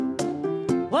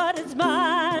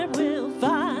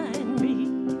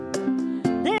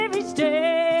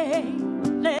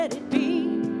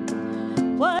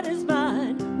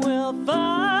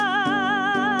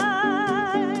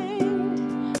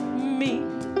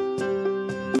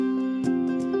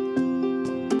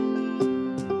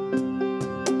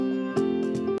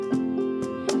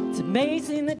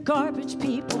garbage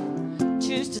people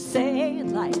choose to say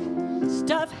like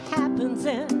stuff happens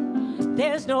and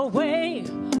there's no way.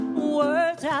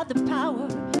 Words have the power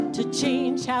to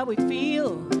change how we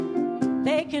feel.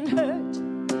 They can hurt,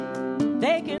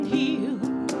 they can heal.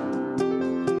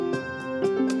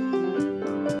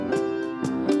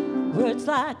 Words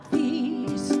like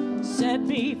these set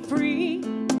me free.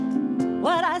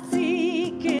 What I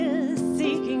seek is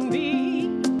seeking me.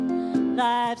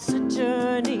 Life's a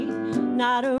journey,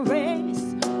 not a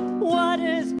race. What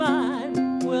is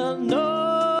mine will know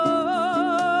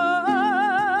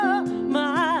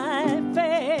my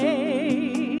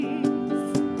face.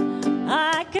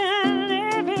 I can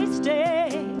live each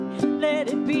day, let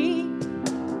it be.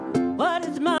 What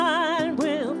is mine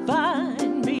will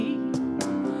find me.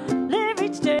 Live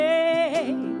each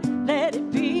day, let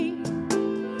it be.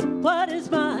 What is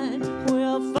mine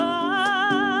will find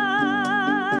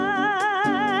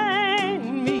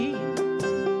me.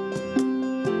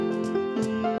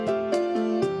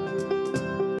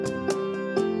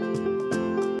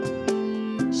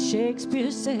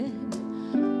 Shakespeare said,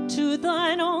 to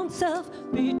thine own self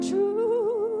be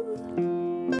true.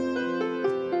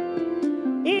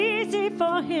 Easy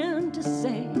for him to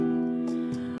say,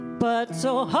 but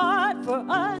so hard for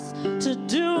us to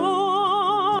do.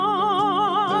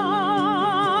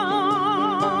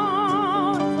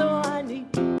 So I need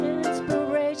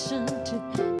inspiration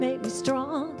to make me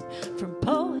strong, from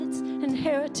poets and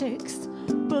heretics.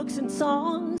 Books and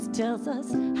songs tells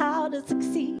us how to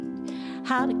succeed,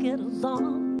 how to get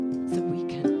along, so we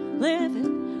can live it,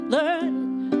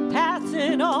 learn it, pass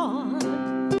it on.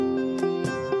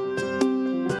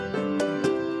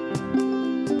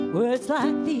 Words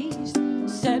like these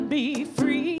set me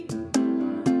free.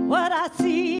 What I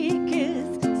seek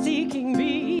is seeking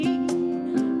me.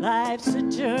 Life's a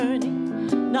journey,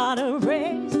 not a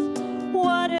race.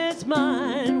 What is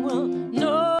mine will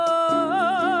know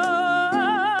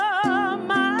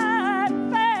my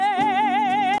face.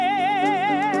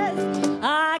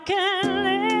 I can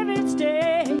live each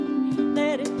day,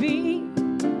 let it be.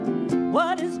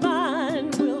 What is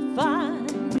mine will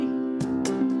find me.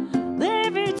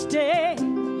 Live each day,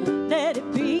 let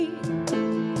it be.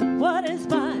 What is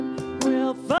mine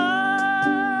will find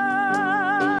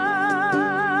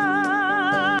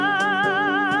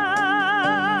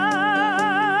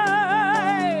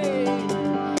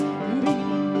me.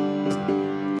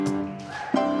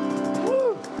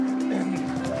 Woo.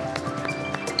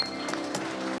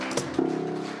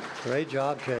 Great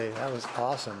job, Kay. That was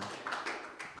awesome.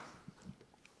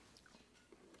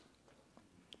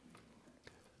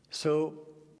 So,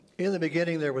 in the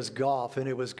beginning, there was golf, and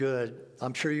it was good.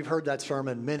 I'm sure you've heard that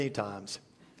sermon many times.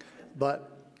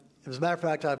 But as a matter of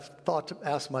fact, I've thought to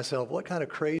ask myself, what kind of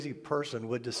crazy person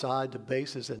would decide to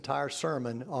base his entire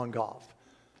sermon on golf?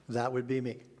 That would be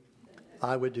me.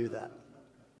 I would do that.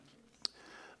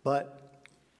 But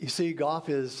you see, golf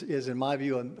is in my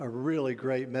view, a really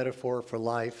great metaphor for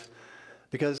life,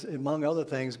 because among other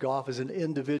things, golf is an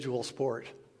individual sport,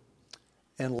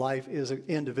 and life is an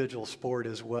individual sport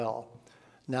as well.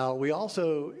 Now, we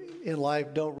also, in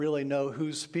life, don't really know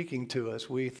who's speaking to us.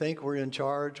 We think we're in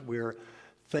charge. We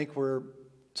think we're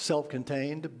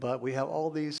self-contained, but we have all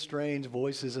these strange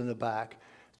voices in the back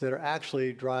that are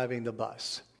actually driving the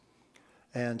bus.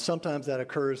 And sometimes that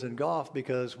occurs in golf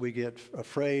because we get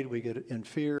afraid, we get in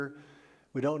fear,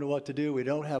 we don't know what to do, we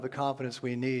don't have the confidence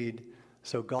we need.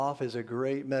 So golf is a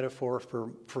great metaphor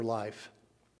for life.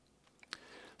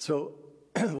 So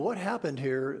what happened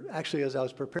here, actually, as I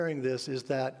was preparing this, is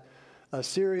that a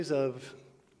series of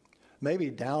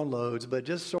maybe downloads, but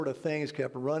just sort of things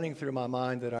kept running through my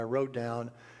mind that I wrote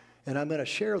down. And I'm going to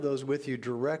share those with you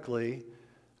directly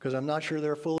because I'm not sure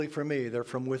they're fully from me. They're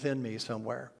from within me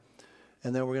somewhere.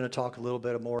 And then we're going to talk a little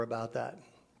bit more about that.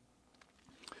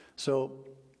 So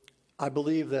I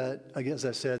believe that, again, as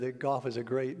I said, that golf is a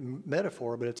great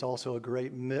metaphor, but it's also a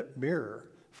great mirror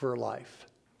for life.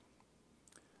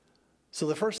 So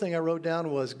the first thing I wrote down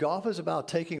was golf is about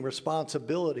taking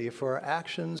responsibility for our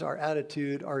actions, our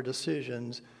attitude, our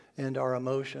decisions, and our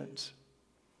emotions.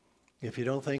 If you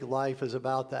don't think life is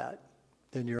about that,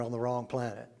 then you're on the wrong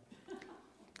planet.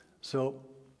 So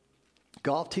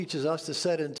golf teaches us to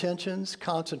set intentions,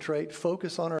 concentrate,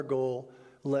 focus on our goal,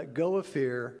 let go of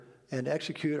fear, and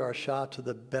execute our shot to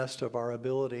the best of our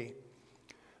ability.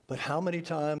 But how many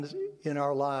times in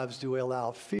our lives do we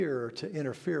allow fear to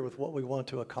interfere with what we want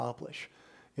to accomplish?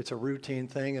 It's a routine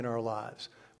thing in our lives.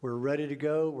 We're ready to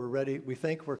go. We're ready. We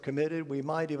think we're committed. We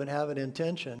might even have an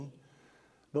intention,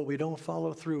 but we don't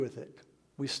follow through with it.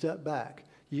 We step back,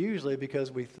 usually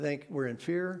because we think we're in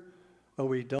fear or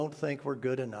we don't think we're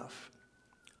good enough.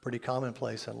 Pretty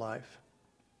commonplace in life.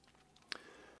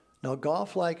 Now,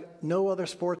 golf, like no other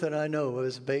sport that I know,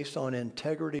 is based on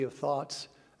integrity of thoughts,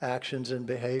 actions, and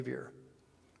behavior.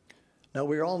 Now,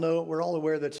 we're all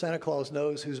aware that Santa Claus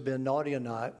knows who's been naughty and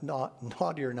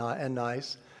and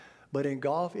nice, but in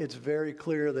golf, it's very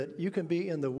clear that you can be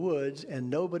in the woods and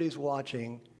nobody's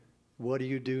watching. What do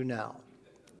you do now?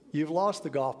 You've lost the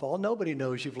golf ball. Nobody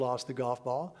knows you've lost the golf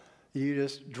ball. You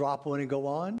just drop one and go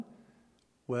on.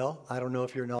 Well, I don't know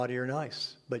if you're naughty or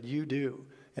nice, but you do,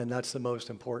 and that's the most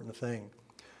important thing.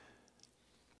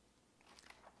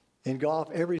 In golf,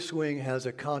 every swing has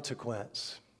a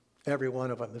consequence, every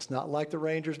one of them. It's not like the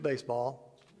Rangers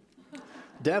baseball.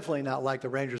 Definitely not like the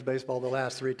Rangers baseball the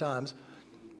last 3 times,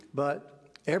 but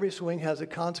every swing has a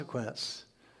consequence.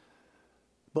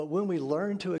 But when we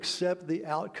learn to accept the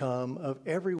outcome of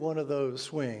every one of those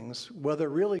swings, whether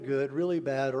really good, really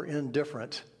bad, or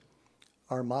indifferent,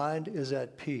 our mind is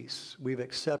at peace. We've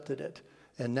accepted it.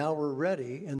 And now we're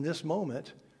ready in this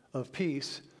moment of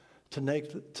peace to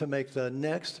make the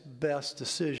next best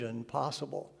decision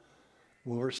possible.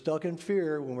 When we're stuck in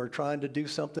fear, when we're trying to do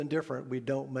something different, we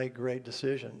don't make great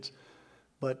decisions.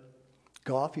 But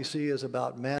golf, you see, is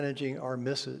about managing our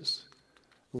misses.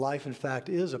 Life, in fact,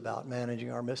 is about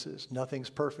managing our misses. Nothing's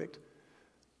perfect.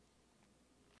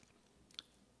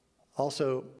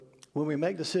 Also, when we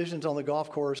make decisions on the golf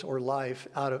course or life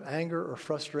out of anger or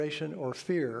frustration or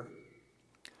fear,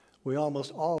 we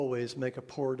almost always make a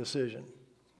poor decision.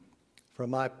 From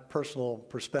my personal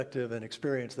perspective and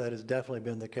experience, that has definitely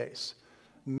been the case.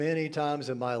 Many times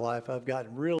in my life, I've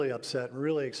gotten really upset and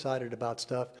really excited about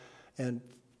stuff and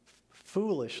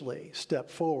foolishly stepped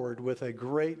forward with a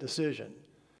great decision.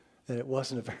 And it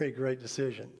wasn't a very great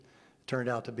decision. It turned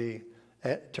out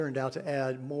to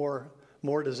add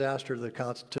more disaster to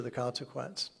the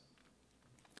consequence.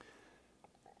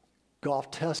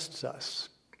 Golf tests us.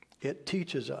 It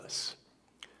teaches us,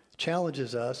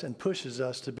 challenges us, and pushes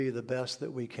us to be the best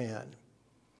that we can.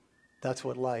 That's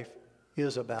what life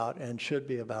is about and should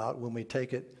be about when we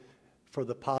take it for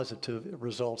the positive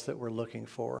results that we're looking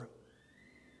for.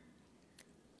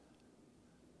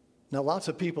 Now, lots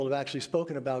of people have actually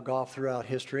spoken about golf throughout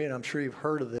history, and I'm sure you've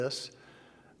heard of this.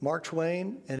 Mark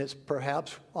Twain, and it's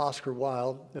perhaps Oscar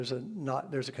Wilde, there's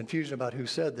a confusion about who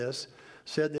said this,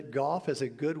 said that golf is a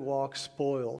good walk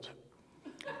spoiled.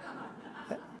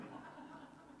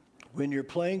 When you're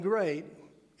playing great,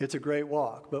 it's a great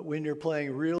walk. But when you're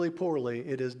playing really poorly,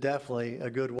 it is definitely a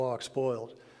good walk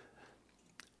spoiled.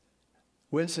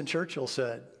 Winston Churchill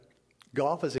said,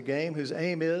 golf is a game whose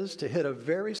aim is to hit a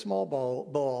very small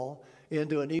ball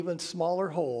into an even smaller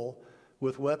hole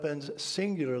with weapons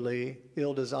singularly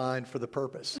ill-designed for the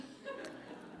purpose.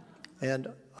 And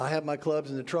I have my clubs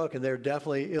in the truck, and they're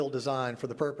definitely ill-designed for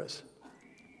the purpose.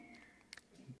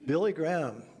 Billy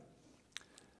Graham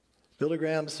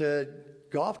said,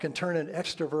 golf can turn an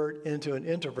extrovert into an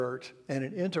introvert and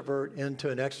an introvert into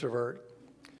an extrovert.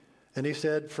 And he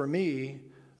said, for me,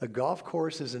 a golf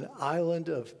course is an island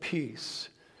of peace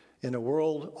in a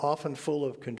world often full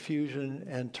of confusion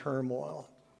and turmoil.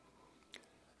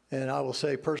 And I will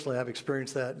say personally, I've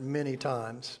experienced that many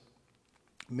times,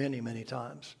 many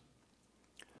times.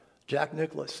 Jack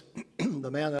Nicklaus,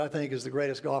 the man that I think is the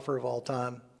greatest golfer of all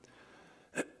time,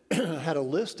 had a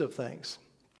list of things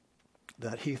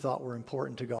that he thought were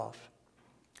important to golf.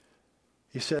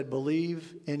 He said,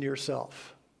 believe in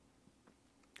yourself.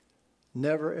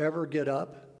 Never ever get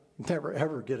up. Never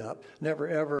ever get up. Never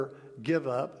ever give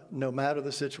up, no matter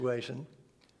the situation.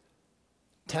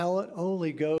 Talent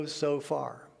only goes so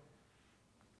far.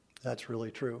 That's really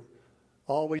true.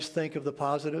 Always think of the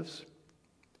positives.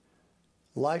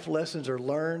 Life lessons are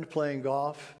learned playing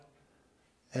golf,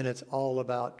 and it's all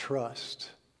about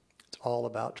trust. It's all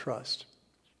about trust.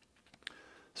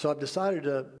 So I've decided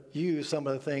to use some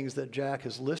of the things that Jack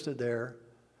has listed there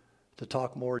to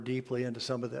talk more deeply into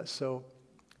some of this. So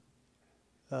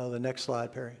the next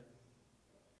slide, Perry.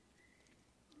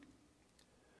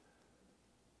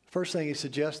 First thing he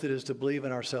suggested is to believe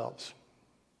in ourselves.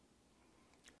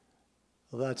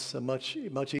 Well, that's much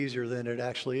easier than it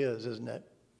actually is, isn't it?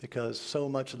 Because so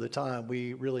much of the time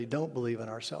we really don't believe in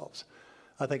ourselves.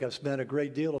 I think I've spent a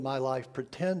great deal of my life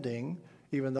pretending,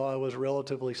 even though I was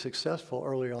relatively successful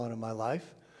early on in my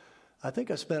life. I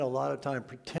think I spent a lot of time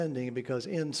pretending because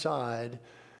inside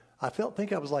I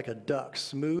think I was like a duck,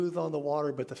 smooth on the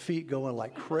water, but the feet going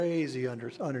like crazy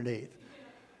underneath.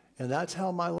 And that's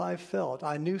how my life felt.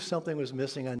 I knew something was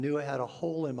missing. I knew I had a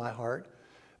hole in my heart,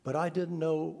 but I didn't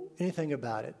know anything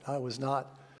about it. I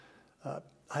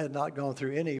had not gone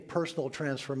through any personal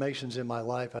transformations in my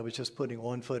life. I was just putting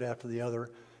one foot after the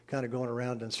other, kind of going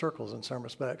around in circles in some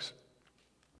respects.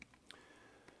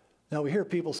 Now, we hear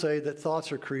people say that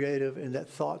thoughts are creative and that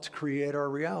thoughts create our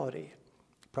reality.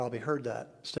 Probably heard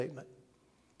that statement.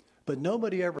 But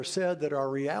nobody ever said that our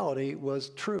reality was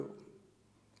true.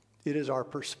 It is our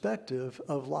perspective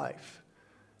of life.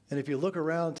 And if you look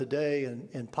around today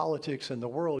in politics and the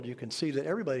world, you can see that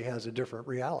everybody has a different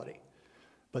reality,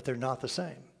 but they're not the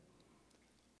same.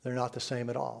 They're not the same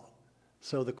at all.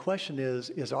 So the question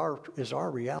is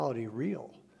our reality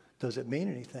real? Does it mean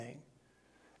anything?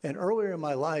 And earlier in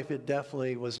my life, it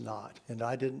definitely was not, and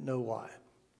I didn't know why.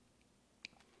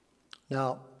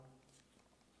 Now,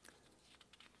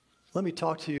 let me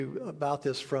talk to you about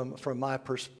this from my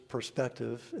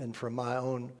perspective and from my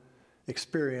own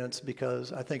experience,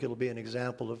 because I think it'll be an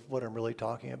example of what I'm really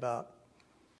talking about.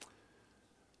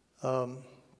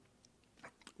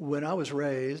 When I was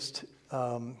raised,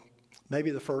 maybe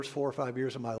the first 4 or 5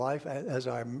 years of my life, as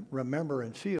I remember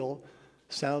and feel,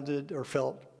 sounded or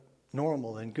felt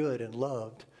normal and good and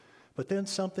loved. But then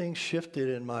something shifted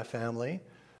in my family.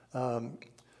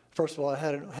 First of all, I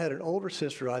had an older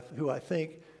sister who I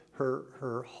think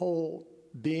her whole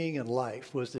being in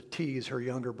life was to tease her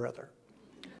younger brother.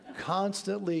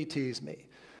 Constantly tease me.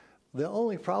 The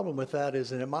only problem with that is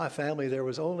that in my family there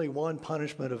was only one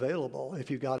punishment available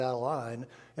if you got out of line,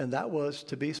 and that was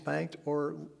to be spanked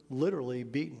or literally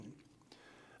beaten.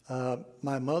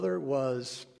 My mother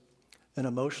was an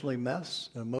emotional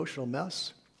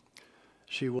mess.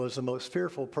 She was the most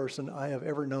fearful person I have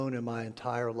ever known in my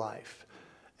entire life.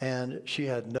 And she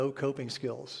had no coping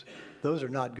skills. Those are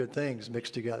not good things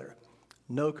mixed together.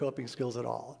 No coping skills at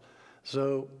all.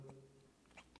 So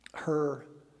her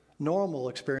normal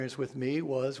experience with me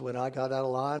was when I got out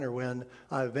of line or when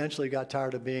I eventually got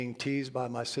tired of being teased by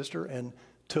my sister and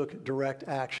took direct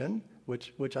action,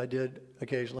 which I did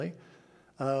occasionally,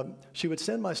 she would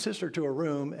send my sister to a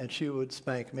room and she would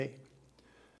spank me.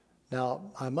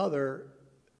 Now, my mother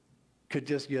could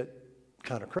just get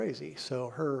kind of crazy. So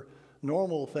her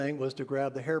normal thing was to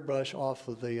grab the hairbrush off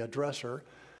of the dresser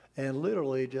and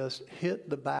literally just hit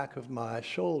the back of my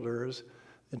shoulders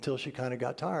until she kind of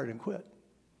got tired and quit.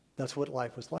 That's what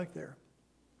life was like there.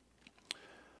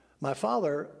 My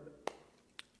father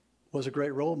was a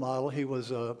great role model. He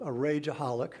was a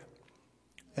rageaholic,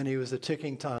 and he was a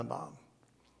ticking time bomb.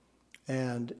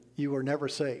 And you were never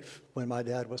safe when my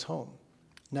dad was home.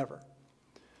 Never.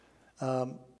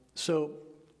 So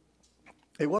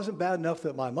it wasn't bad enough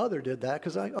that my mother did that,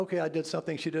 because I did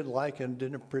something she didn't like and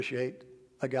didn't appreciate.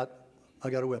 I got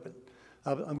a whipping.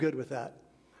 I'm good with that.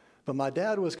 But my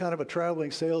dad was kind of a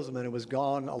traveling salesman and was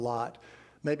gone a lot,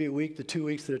 maybe a week to 2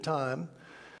 weeks at a time.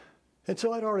 And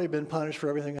so I'd already been punished for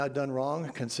everything I'd done wrong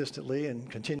consistently and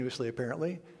continuously,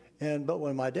 apparently. But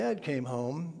when my dad came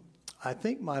home, I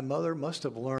think my mother must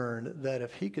have learned that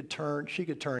if she could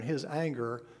turn his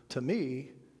anger to me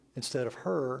instead of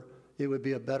her, it would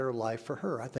be a better life for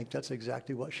her. I think that's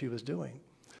exactly what she was doing.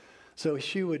 So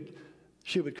she would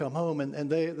come home, and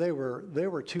they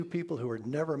were two people who were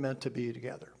never meant to be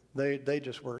together. They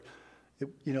just were,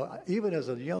 even as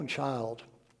a young child,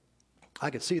 I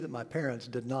could see that my parents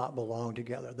did not belong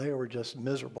together. They were just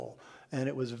miserable, and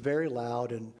it was very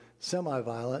loud and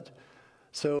semi-violent.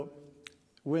 So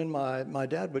when my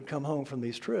dad would come home from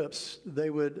these trips, they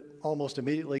would almost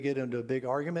immediately get into a big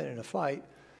argument and a fight,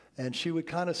 and she would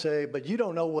kind of say, "But you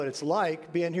don't know what it's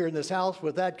like being here in this house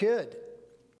with that kid."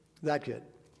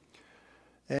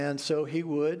 And so he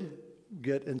would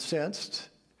get incensed,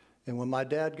 and when my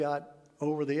dad got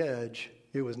over the edge,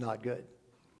 it was not good.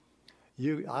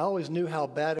 I always knew how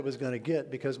bad it was going to get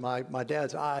because my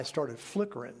dad's eyes started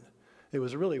flickering. It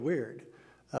was really weird.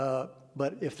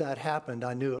 But if that happened,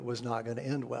 I knew it was not going to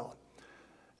end well.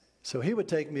 So he would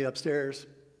take me upstairs.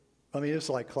 I mean, it's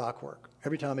like clockwork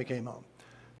every time he came home.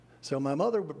 So my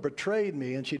mother betrayed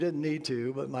me, and she didn't need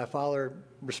to, but my father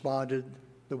responded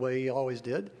the way he always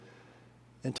did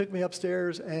and took me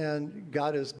upstairs and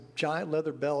got his giant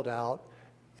leather belt out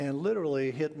and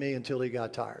literally hit me until he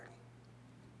got tired.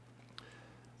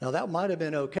 Now, that might have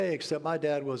been okay, except my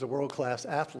dad was a world-class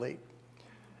athlete.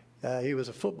 He was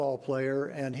a football player,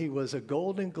 and he was a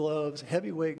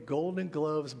heavyweight Golden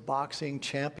Gloves boxing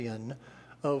champion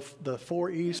of the 4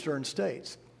 eastern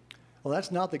states. Well,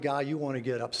 that's not the guy you want to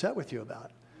get upset with you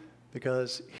about,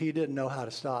 because he didn't know how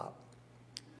to stop.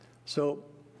 So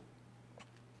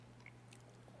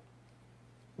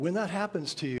when that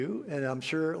happens to you, and I'm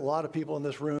sure a lot of people in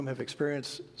this room have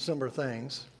experienced similar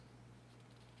things,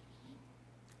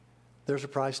 there's a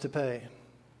price to pay.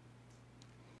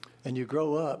 And you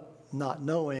grow up not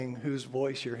knowing whose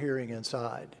voice you're hearing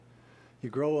inside. You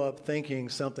grow up thinking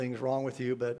something's wrong with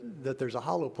you, but that there's a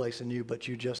hollow place in you, but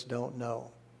you just don't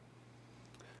know.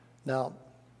 Now,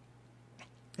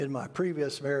 In my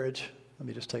previous marriage, let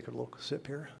me just take a little sip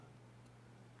here.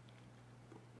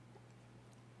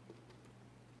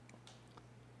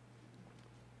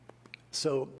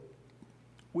 So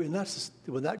when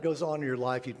that goes on in your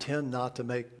life, you tend not to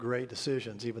make great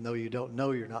decisions, even though you don't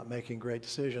know you're not making great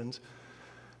decisions.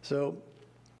 So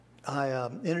I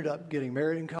ended up getting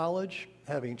married in college,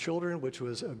 having children, which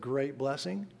was a great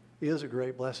blessing, is a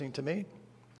great blessing to me.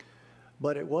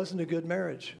 But it wasn't a good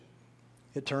marriage.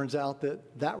 It turns out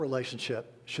that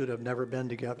relationship should have never been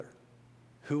together.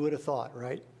 Who would have thought,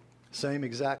 right? Same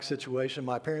exact situation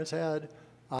my parents had,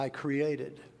 I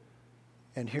created.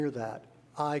 And hear that,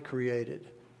 I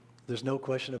created. There's no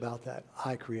question about that.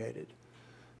 I created.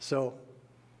 So,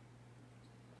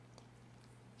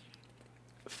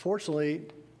 fortunately,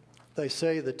 they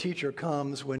say the teacher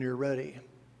comes when you're ready.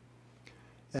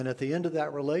 And at the end of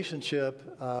that relationship,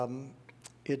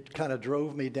 it kind of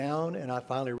drove me down, and I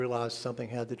finally realized something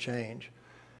had to change.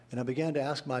 And I began to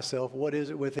ask myself, what is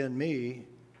it within me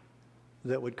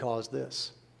that would cause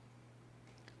this?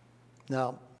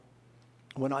 Now,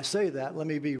 when I say that, let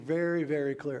me be very,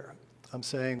 very clear. I'm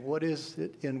saying, what is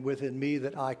it within me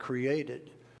that I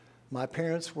created? My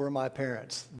parents were my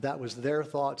parents. That was their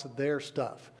thoughts, their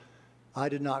stuff. I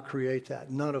did not create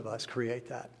that. None of us create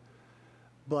that.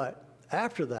 But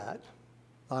after that,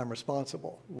 I'm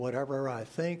responsible. Whatever I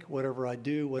think, whatever I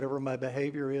do, whatever my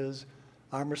behavior is,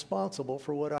 I'm responsible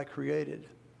for what I created.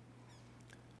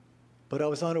 But I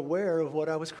was unaware of what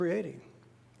I was creating,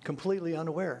 completely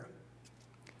unaware.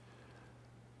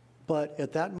 But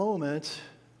at that moment,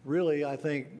 really, I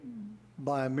think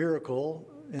by a miracle,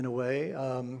 in a way,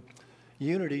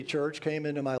 Unity Church came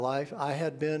into my life. I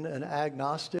had been an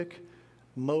agnostic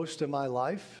most of my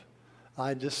life.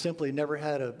 I just simply never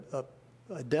had a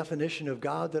definition of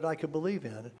God that I could believe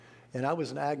in. And I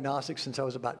was an agnostic since I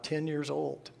was about 10 years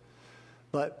old.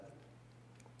 But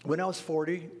when I was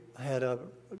 40, I had a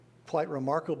quite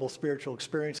remarkable spiritual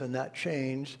experience, and that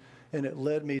changed, and it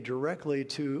led me directly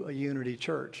to a Unity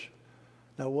Church.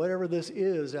 Now, whatever this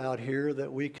is out here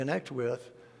that we connect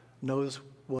with knows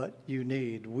what you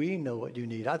need. We know what you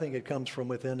need. I think it comes from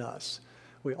within us.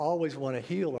 We always want to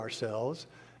heal ourselves,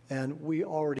 and we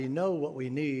already know what we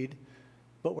need,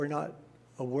 but we're not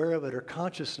aware of it or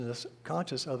conscious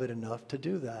of it enough to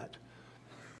do that.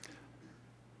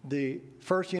 The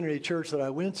first Unity Church that I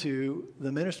went to,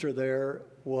 the minister there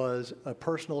was a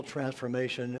personal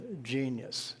transformation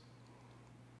genius.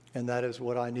 And that is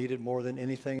what I needed more than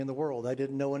anything in the world. I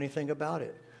didn't know anything about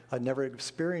it. I'd never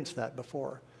experienced that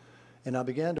before. And I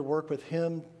began to work with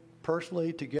him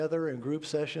personally together in group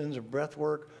sessions and breath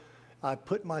work. I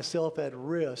put myself at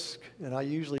risk, and I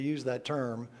usually use that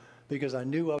term, because I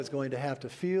knew I was going to have to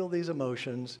feel these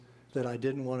emotions that I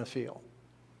didn't want to feel.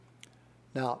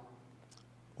 Now,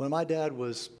 when my dad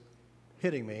was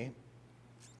hitting me,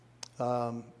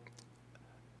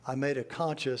 I made a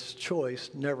conscious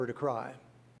choice never to cry.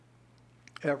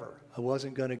 Ever. I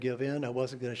wasn't going to give in. I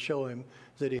wasn't going to show him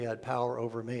that he had power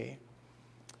over me.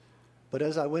 But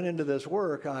as I went into this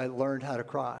work, I learned how to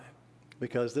cry,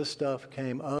 because this stuff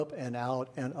came up and out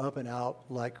and up and out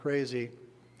like crazy.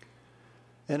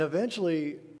 And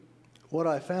eventually, what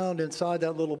I found inside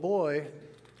that little boy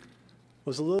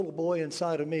was a little boy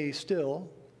inside of me still,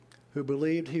 who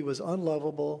believed he was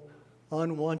unlovable,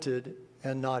 unwanted,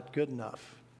 and not good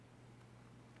enough.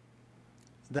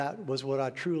 That was what I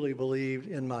truly believed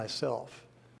in myself.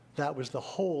 That was the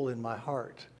hole in my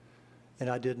heart, and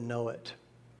I didn't know it.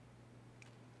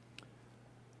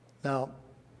 Now,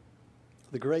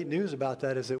 the great news about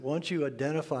that is that once you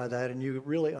identify that and you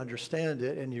really understand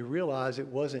it and you realize it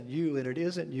wasn't you and it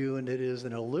isn't you and it is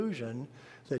an illusion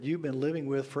that you've been living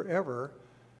with forever,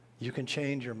 you can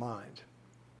change your mind.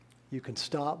 You can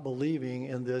stop believing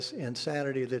in this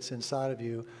insanity that's inside of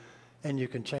you, and you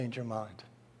can change your mind.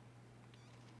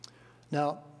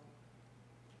 Now,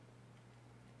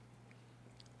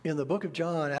 in the book of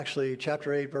John, actually,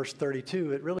 chapter 8, verse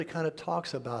 32, it really kind of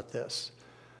talks about this.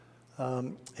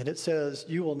 And it says,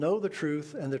 "You will know the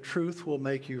truth, and the truth will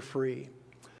make you free."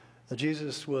 Now,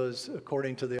 Jesus was,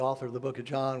 according to the author of the book of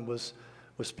John, was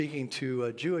speaking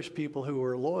to Jewish people who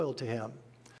were loyal to him.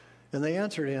 And they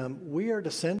answered him, "We are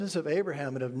descendants of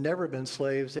Abraham and have never been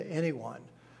slaves to anyone.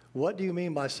 What do you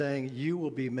mean by saying you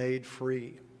will be made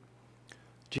free?"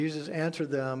 Jesus answered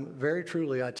them, "Very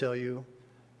truly, I tell you,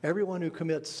 everyone who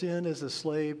commits sin is a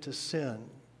slave to sin."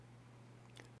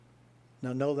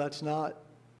 Now, no, that's not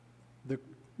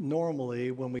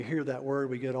normally when we hear that word,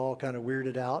 we get all kind of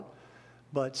weirded out.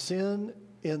 But sin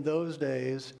in those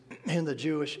days, in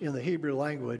the Hebrew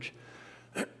language,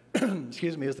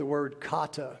 is the word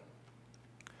kata.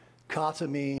 Kata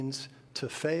means to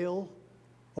fail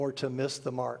or to miss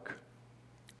the mark.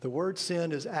 The word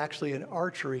sin is actually an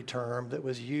archery term that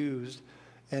was used,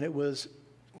 and it was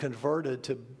converted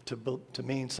to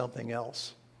mean something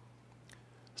else.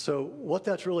 So what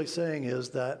that's really saying is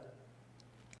that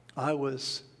I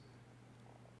was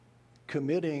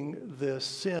committing this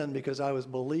sin because I was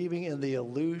believing in the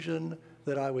illusion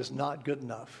that I was not good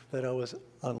enough, that I was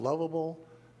unlovable,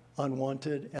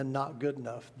 unwanted, and not good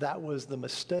enough. That was the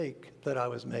mistake that I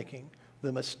was making,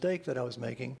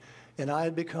 and I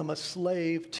had become a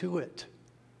slave to it.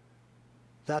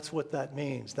 That's what that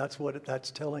means. That's what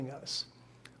that's telling us.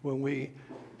 When we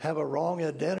have a wrong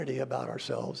identity about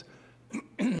ourselves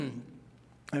and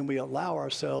we allow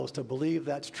ourselves to believe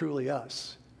that's truly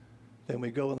us, then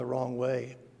we go in the wrong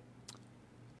way.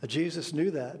 Jesus knew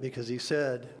that because he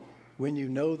said, when you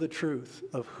know the truth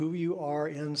of who you are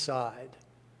inside,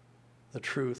 the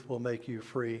truth will make you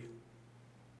free.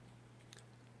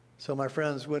 So my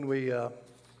friends, when we have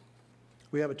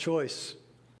a choice,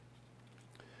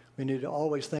 we need to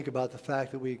always think about the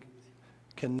fact that we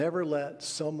can never let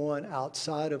someone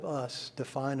outside of us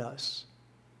define us.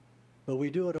 But we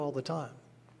do it all the time.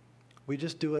 We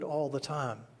just do it all the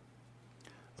time.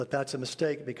 But that's a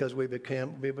mistake because we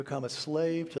become a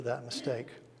slave to that mistake.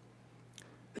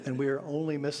 And we are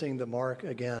only missing the mark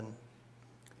again.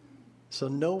 So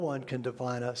no one can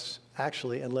define us,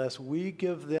 actually, unless we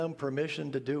give them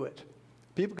permission to do it.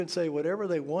 People can say whatever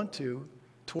they want to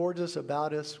towards us,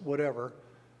 about us, whatever,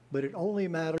 but it only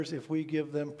matters if we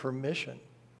give them permission.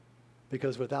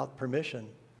 Because without permission,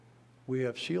 we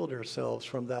have shielded ourselves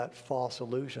from that false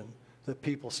illusion that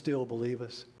people still believe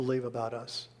about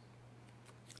us.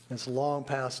 It's long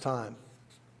past time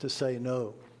to say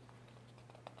no.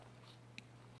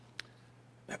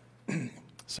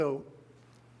 So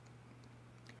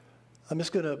I'm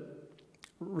just going to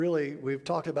really, we've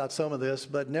talked about some of this,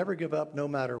 but never give up no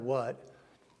matter what.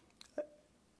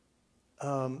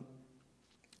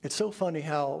 It's so funny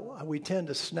how we tend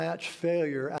to snatch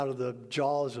failure out of the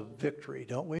jaws of victory,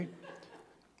 don't we?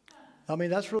 I mean,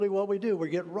 that's really what we do. We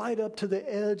get right up to the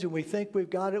edge and we think we've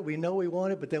got it, we know we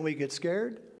want it, but then we get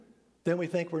scared. Then we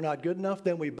think we're not good enough,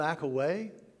 then we back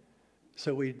away.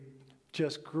 So we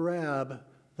just grab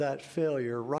that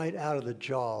failure right out of the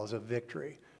jaws of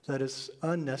victory. That is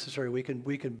unnecessary.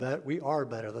 We are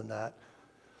better than that.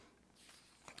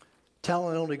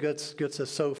 Talent only gets us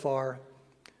so far.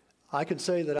 I can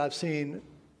say that I've seen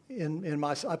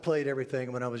I played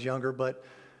everything when I was younger, but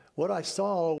what I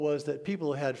saw was that people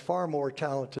who had far more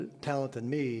talent than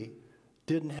me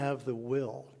didn't have the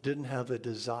will, didn't have the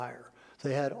desire.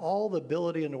 They had all the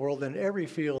ability in the world, and in every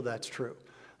field that's true.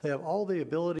 They have all the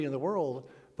ability in the world,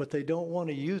 but they don't want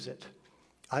to use it.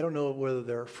 I don't know whether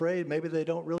they're afraid. Maybe they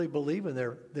don't really believe in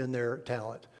their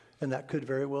talent, and that could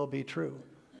very well be true.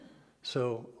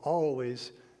 So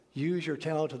always use your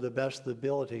talent to the best of the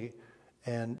ability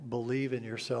and believe in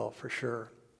yourself for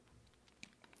sure.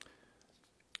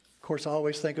 Of course, I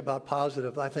always think about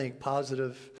positive. I think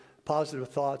positive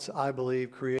thoughts, I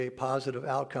believe, create positive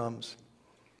outcomes.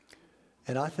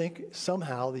 And I think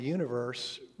somehow the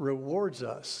universe rewards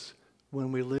us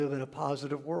when we live in a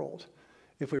positive world.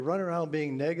 If we run around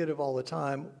being negative all the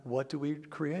time, what do we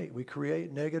create? We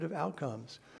create negative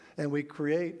outcomes. And we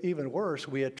create, even worse,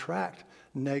 we attract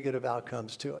negative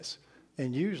outcomes to us,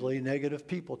 and usually negative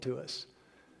people to us.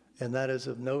 And that is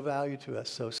of no value to us.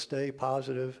 So stay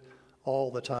positive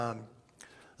all the time.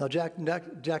 Now, Jack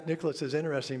Nicklaus is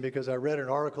interesting because I read an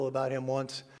article about him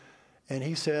once, and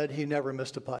he said he never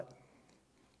missed a putt.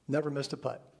 Never missed a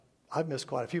putt. I've missed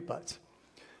quite a few putts.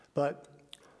 But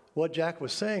what Jack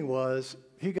was saying was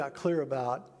he got clear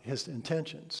about his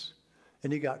intentions,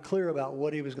 and he got clear about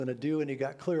what he was going to do, and he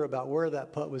got clear about where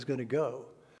that putt was going to go.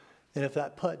 And if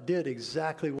that putt did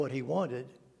exactly what he wanted,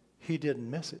 he didn't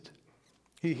miss it.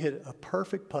 He hit a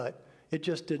perfect putt. It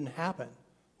just didn't happen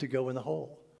to go in the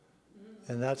hole.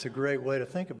 And that's a great way to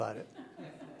think about it.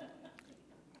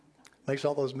 Makes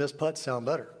all those missed putts sound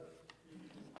better.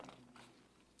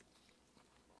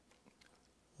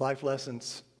 Life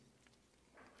lessons.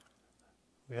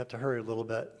 We have to hurry a little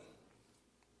bit.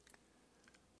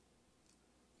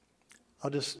 I'll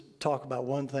just talk about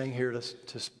one thing here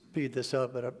to speed this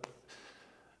up. But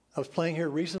I was playing here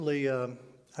recently,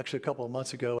 actually a couple of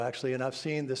months ago, and I've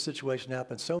seen this situation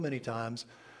happen so many times.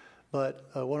 But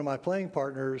one of my playing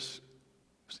partners,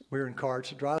 we were in carts,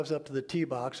 drives up to the tee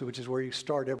box, which is where you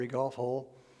start every golf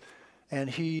hole. And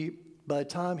by the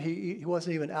time he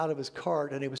wasn't even out of his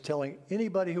cart, and he was telling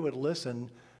anybody who would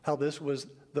listen how this was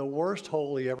the worst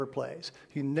hole he ever plays.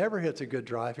 He never hits a good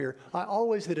drive here. I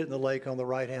always hit it in the lake on the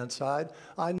right-hand side.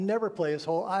 I never play this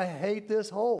hole. I hate this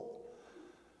hole.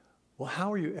 Well,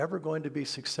 how are you ever going to be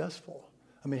successful?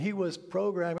 I mean, he was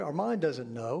programming, our mind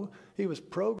doesn't know, he was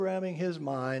programming his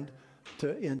mind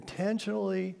to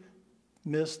intentionally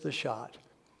miss the shot.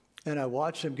 And I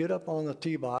watched him get up on the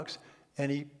tee box,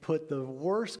 and he put the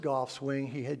worst golf swing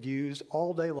he had used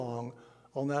all day long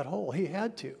on that hole. He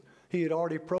had to. He had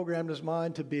already programmed his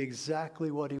mind to be exactly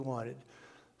what he wanted.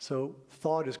 So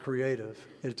thought is creative.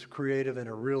 It's creative in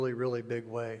a really, really big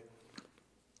way.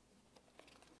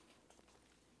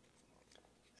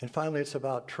 And finally, it's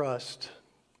about trust.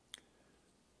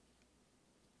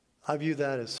 I view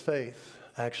that as faith,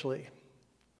 actually.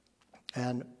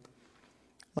 And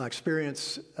my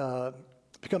experience, to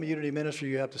become a Unity minister,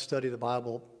 you have to study the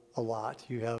Bible a lot.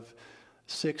 You have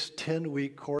 6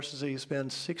 10-week courses, and you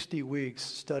spend 60 weeks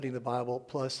studying the Bible,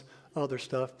 plus other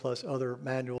stuff, plus other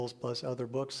manuals, plus other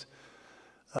books,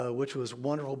 which was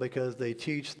wonderful because they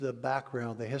teach the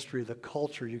background, the history, the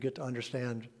culture. You get to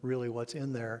understand really what's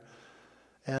in there.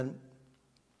 And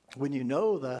when you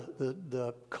know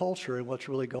the culture and what's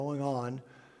really going on,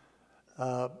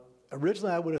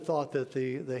 originally I would have thought that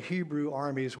the Hebrew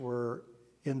armies were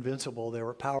invincible, they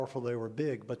were powerful, they were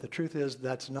big, but the truth is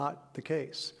that's not the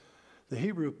case. The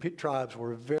Hebrew tribes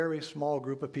were a very small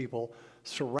group of people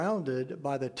surrounded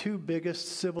by the 2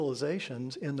 biggest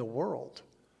civilizations in the world,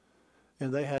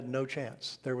 and they had no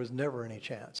chance. There was never any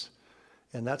chance.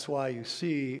 And that's why you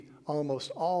see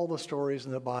almost all the stories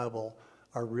in the Bible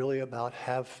are really about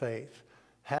have faith.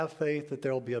 Have faith that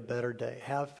there will be a better day.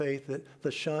 Have faith that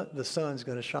the sun's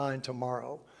going to shine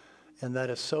tomorrow. And that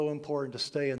is so important to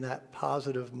stay in that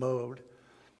positive mode.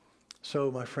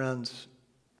 So, my friends,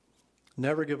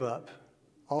 never give up.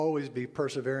 Always be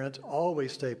perseverant.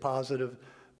 Always stay positive.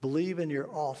 Believe in your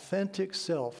authentic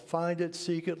self. Find it,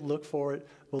 seek it, look for it.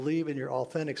 Believe in your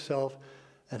authentic self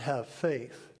and have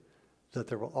faith that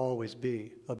there will always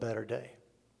be a better day.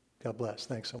 God bless.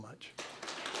 Thanks so much.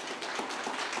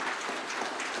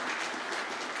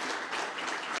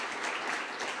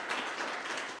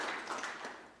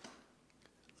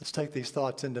 Let's take these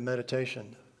thoughts into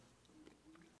meditation.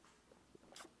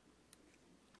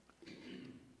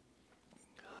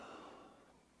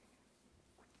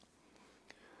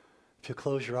 If you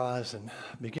close your eyes and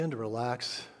begin to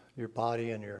relax your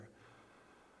body and your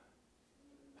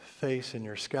face and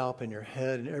your scalp and your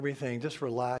head and everything, just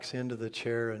relax into the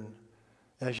chair, and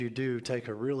as you do, take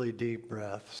a really deep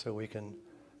breath so we can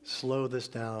slow this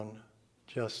down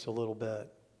just a little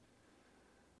bit.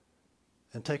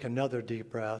 And take another deep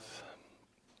breath.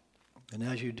 And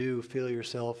as you do, feel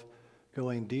yourself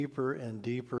going deeper and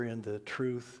deeper in the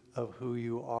truth of who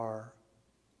you are.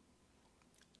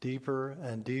 Deeper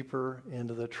and deeper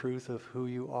into the truth of who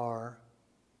you are.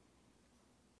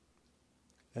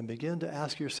 And begin to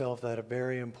ask yourself that a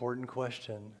very important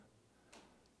question.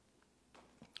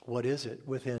 What is it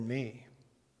within me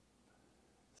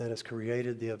that has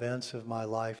created the events of my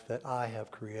life that I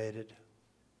have created?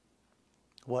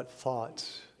 What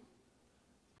thoughts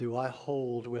do I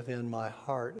hold within my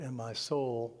heart and my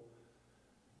soul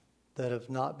that have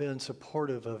not been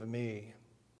supportive of me,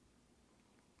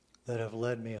 that have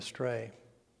led me astray?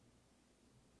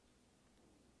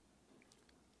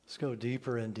 Let's go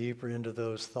deeper and deeper into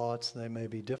those thoughts. They may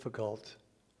be difficult,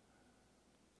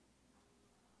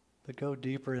 but go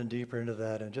deeper and deeper into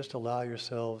that and just allow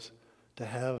yourselves to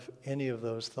have any of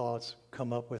those thoughts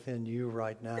come up within you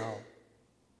right now.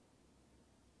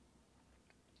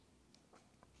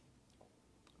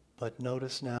 But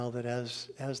notice now that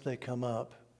as they come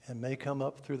up, and may come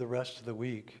up through the rest of the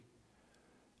week,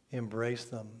 embrace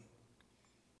them.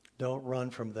 Don't run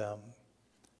from them.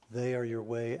 They are your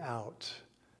way out.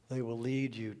 They will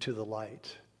lead you to the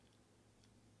light.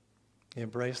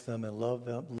 Embrace them and love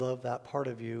them, love that part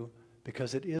of you,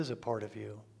 because it is a part of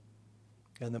you.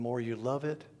 And the more you love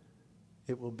it,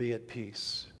 it will be at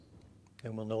peace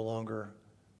and will no longer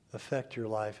affect your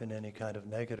life in any kind of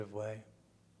negative way.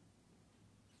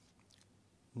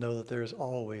 Know that there is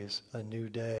always a new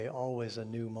day, always a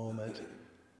new moment,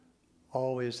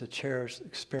 always a cherished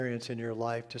experience in your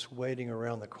life just waiting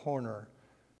around the corner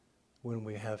when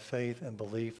we have faith and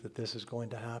belief that this is going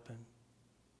to happen.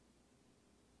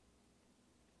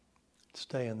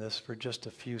 Stay in this for just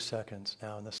a few seconds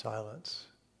now in the silence.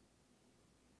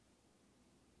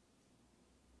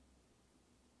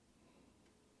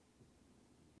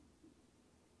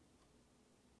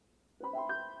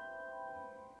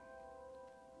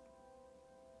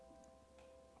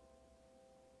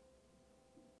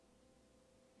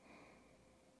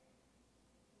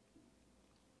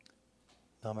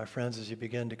 Now, my friends, as you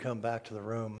begin to come back to the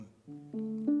room,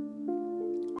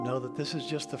 know that this is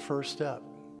just the first step.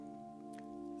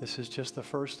 This is just the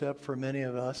first step for many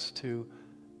of us to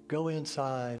go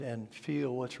inside and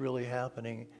feel what's really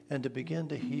happening and to begin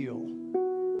to heal.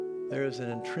 There is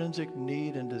an intrinsic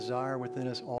need and desire within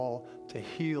us all to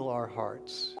heal our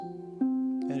hearts.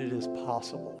 And it is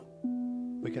possible.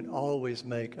 We can always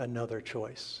make another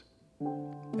choice.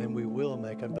 And we will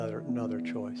make another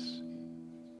choice.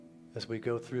 As we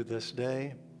go through this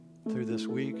day, through this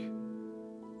week,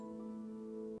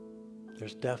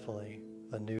 there's definitely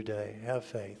a new day. Have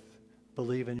faith.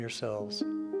 Believe in yourselves.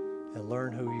 And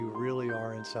learn who you really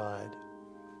are inside.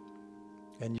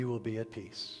 And you will be at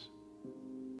peace.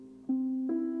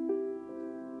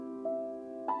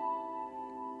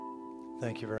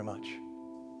 Thank you very much.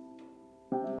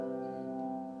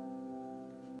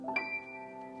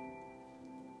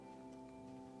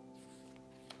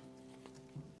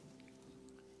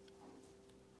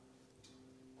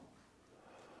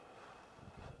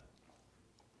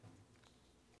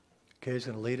 Okay, he's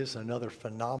going to lead us in another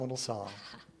phenomenal song.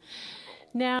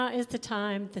 Now is the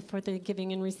time for the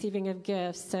giving and receiving of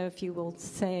gifts. So if you will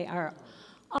say our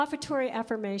offertory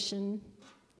affirmation,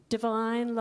 divine